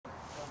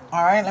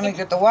All right, let me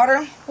get the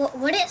water. Well,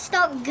 would it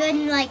start good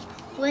in like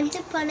once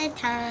upon a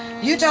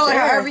time? You tell it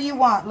however you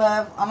want,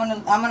 love.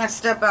 I'm gonna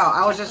step out.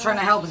 I was just trying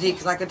to help Zeke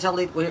because I could tell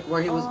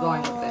where he was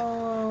going with it.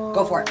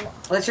 Go for it.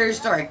 Let's hear your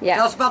story. Yeah.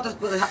 Tell us about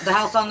the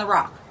house on the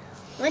rock.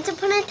 Once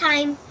upon a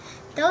time,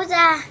 there was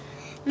a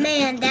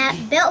man that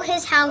built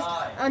his house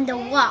on the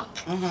rock.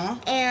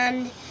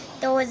 And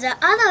there was a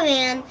other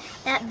man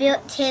that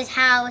built his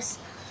house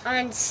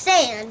on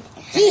sand.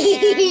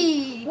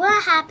 And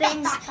what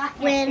happens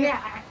when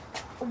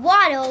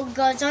water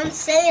goes on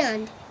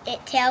sand?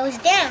 It tears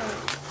down.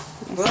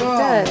 Boom. It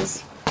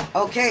does.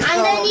 Okay, so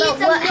But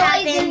what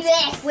happens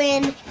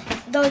when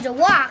there's a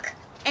rock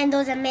and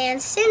there's a man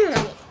sitting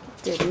on it?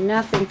 Did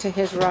nothing to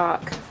his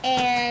rock.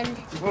 And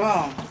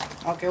boom.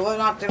 Okay, we'll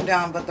knock him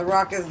down, but the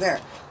rock is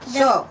there.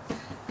 So,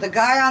 the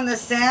guy on the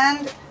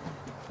sand,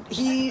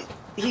 he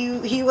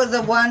was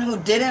the one who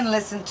didn't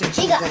listen to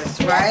Jesus,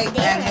 right?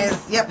 And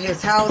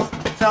his house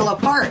fell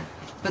apart.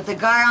 But the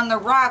guy on the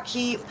rock,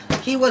 he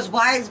was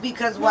wise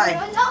because why?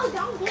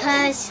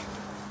 because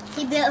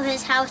he built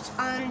his house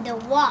on the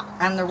rock.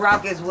 And the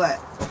rock is what?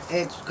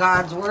 It's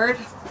God's word?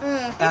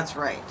 That's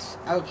right.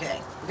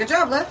 Okay. Good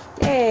job, Liv.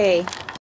 Yay.